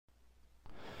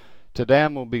Today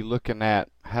I'm going to be looking at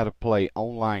how to play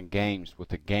online games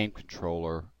with a game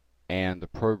controller and the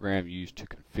program used to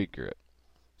configure it.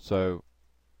 So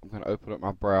I'm going to open up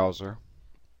my browser,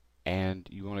 and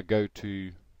you want to go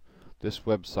to this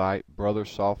website,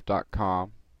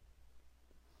 brothersoft.com,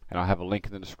 and I'll have a link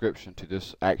in the description to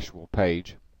this actual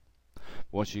page.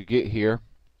 Once you get here,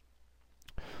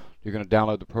 you're going to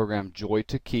download the program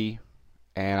Joytokey,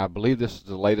 and I believe this is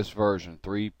the latest version,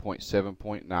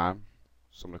 3.7.9.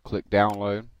 So I'm going to click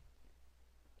download.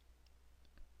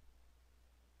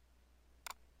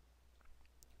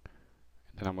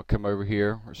 Then I'm going to come over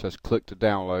here where it says click to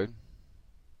download.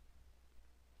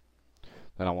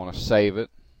 Then I want to save it,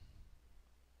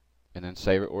 and then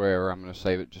save it wherever. I'm going to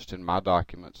save it just in my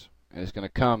documents, and it's going to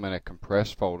come in a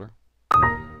compressed folder.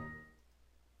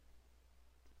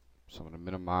 So I'm going to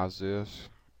minimize this,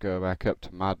 go back up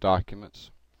to my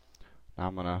documents. Now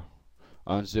I'm going to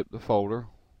unzip the folder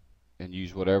and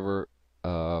use whatever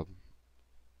or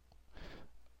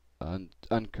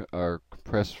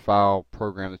compressed file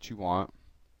program that you want.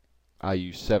 I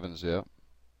use 7-zip.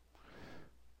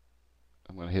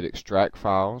 I'm going to hit extract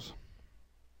files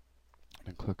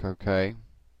and click OK.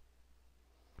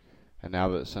 And now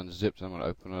that it's unzipped, I'm going to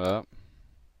open it up.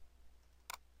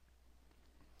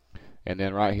 And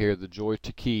then right here, the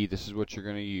Joytokey, this is what you're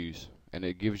going to use, and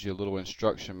it gives you a little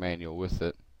instruction manual with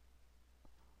it.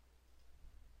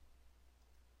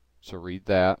 So read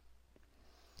that.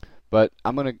 But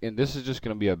and this is just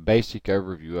going to be a basic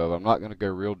overview of it. I'm not going to go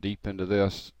real deep into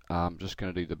this. I'm just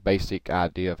going to do the basic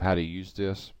idea of how to use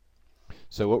this.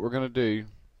 So what we're going to do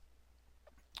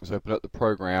is open up the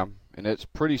program, and it's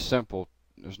pretty simple.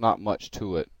 There's not much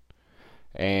to it,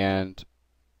 and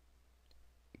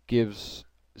it's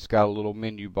got a little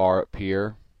menu bar up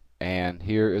here, and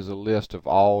here is a list of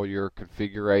all your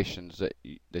configurations that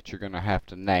you're going to have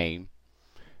to name.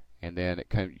 And then you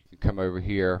can come over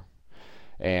here,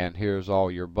 and here's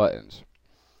all your buttons.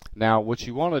 Now what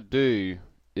you want to do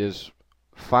is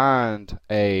find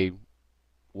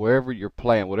wherever you're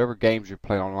playing, whatever games you're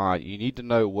playing online, you need to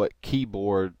know what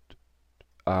keyboard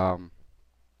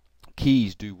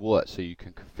keys do what, so you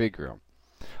can configure them.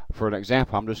 For an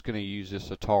example, I'm just going to use this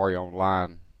Atari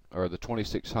Online, or the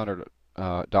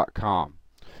 2600.com,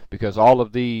 because all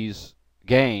of these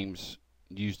games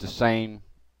use the same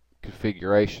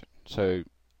configuration. So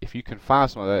if you can find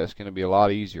some of that, it's going to be a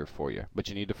lot easier for you. But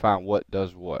you need to find what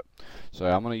does what. So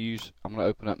I'm going to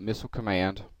open up Missile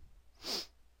Command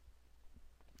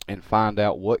and find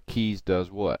out what keys does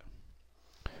what.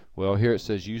 Well, here it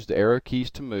says use the arrow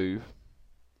keys to move,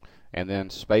 and then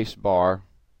space bar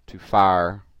to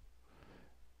fire,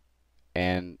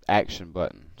 and action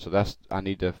button. So I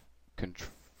need to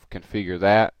configure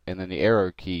that, and then the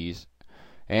arrow keys.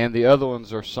 And the other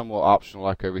ones are somewhat optional,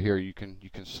 like over here you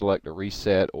can select a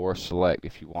reset or select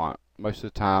if you want. Most of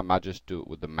the time I just do it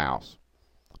with the mouse,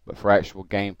 but for actual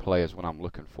gameplay is what I'm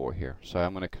looking for here. So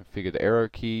I'm going to configure the arrow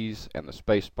keys and the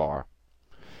space bar.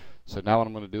 So now what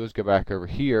I'm going to do is go back over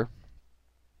here,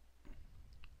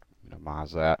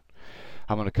 minimize that.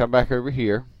 I'm going to come back over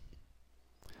here,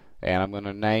 and I'm going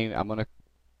to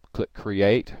click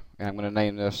create, and I'm going to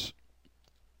name this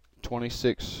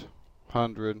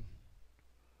 2600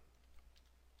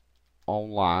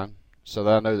 online, so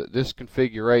that I know that this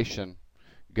configuration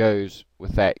goes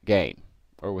with that game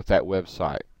or with that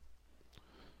website.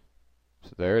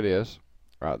 So there it is,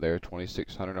 right there,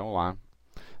 2600 online.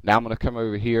 Now I'm going to come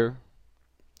over here,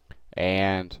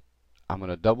 and I'm going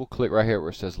to double click right here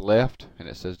where it says left and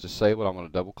it says disable. I'm going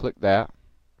to double click that,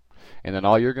 and then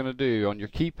all you're going to do on your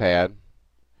keypad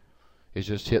is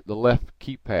just hit the left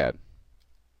keypad,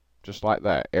 just like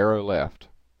that, arrow left,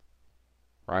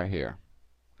 right here.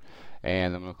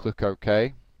 And I'm going to click OK,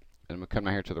 and I'm going to come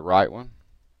down here to the right one.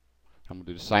 I'm going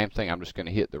to do the same thing. I'm just going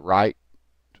to hit the right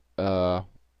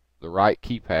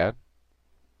keypad,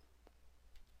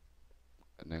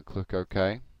 and then click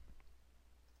OK.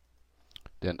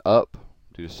 Then up,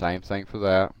 do the same thing for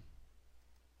that.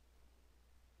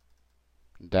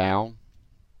 Down.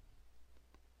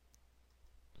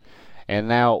 And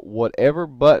now whatever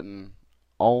button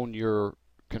on your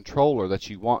controller that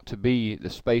you want to be the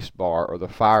space bar or the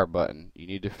fire button, you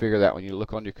need to figure that when you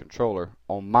look on your controller.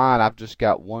 On mine, I've just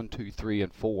got 1, 2, 3,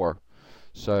 and 4,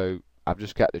 so I've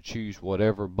just got to choose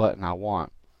whatever button I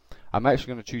want. I'm actually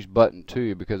going to choose button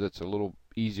 2 because it's a little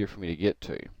easier for me to get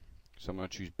to. So I'm going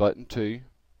to choose button 2,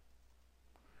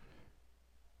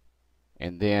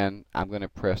 and then I'm going to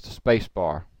press the space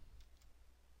bar,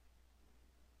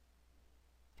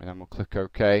 and I'm going to click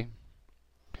OK,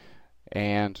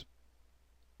 and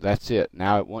that's it.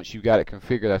 Now once you've got it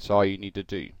configured, that's all you need to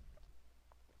do.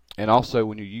 And also,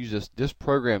 when you use this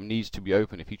program needs to be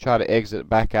open. If you try to exit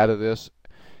back out of this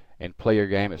and play your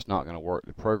game, it's not going to work.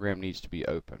 The program needs to be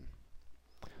open.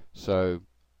 So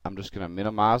I'm just going to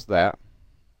minimize that.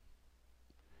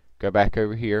 Go back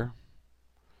over here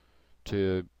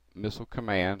to missile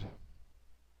command.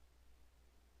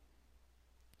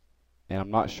 And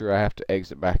I'm not sure I have to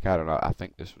exit back out or not. I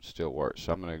think this would still work.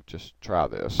 So I'm going to just try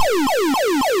this.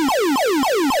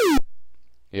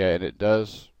 Yeah, and it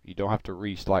does. You don't have to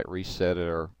reset it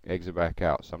or exit back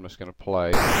out. So I'm just going to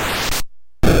play.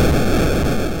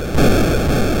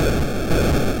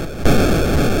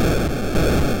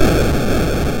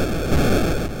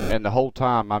 And the whole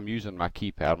time I'm using my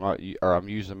keypad, I'm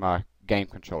using my game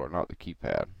controller, not the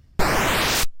keypad.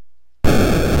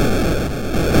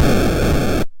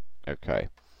 Okay,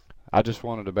 I just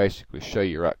wanted to basically show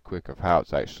you right quick of how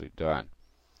it's actually done.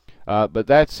 But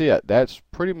that's it. That's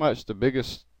pretty much the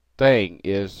biggest thing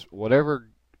is whatever.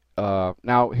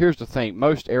 Now here's the thing: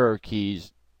 most arrow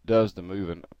keys does the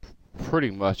moving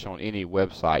pretty much on any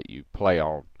website you play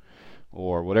on,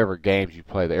 or whatever games you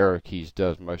play. The arrow keys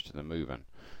does most of the moving.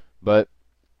 But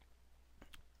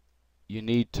you're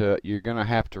going to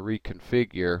have to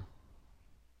reconfigure. I'm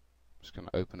just going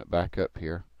to open it back up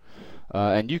here.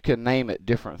 And you can name it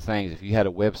different things. If you had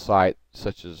a website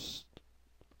such as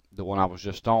the one I was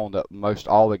just on, that most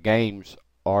all the games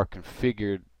are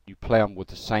configured, you play them with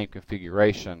the same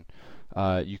configuration,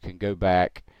 you can go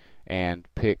back and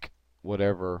pick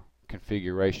whatever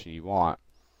configuration you want.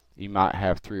 You might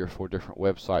have 3 or 4 different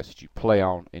websites that you play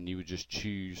on, and you would just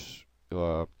choose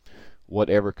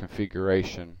whatever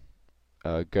configuration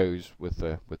goes with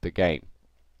the game.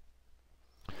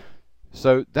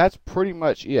 So that's pretty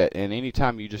much it. And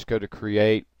anytime you just go to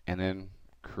create and then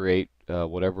create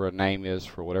whatever a name is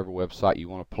for whatever website you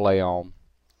want to play on,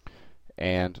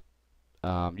 and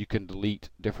you can delete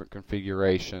different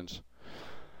configurations.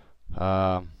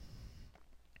 That's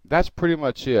pretty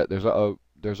much it.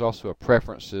 There's also a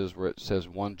preferences where it says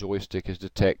 1 joystick is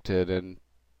detected, and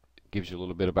gives you a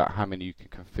little bit about how many you can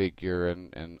configure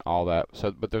and all that. So,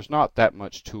 but there's not that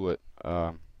much to it.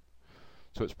 So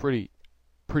it's pretty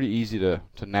easy to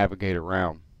navigate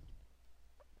around.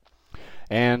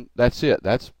 And that's it.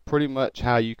 That's pretty much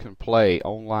how you can play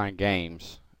online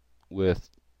games with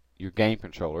your game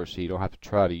controller, so you don't have to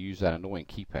try to use that annoying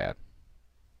keypad.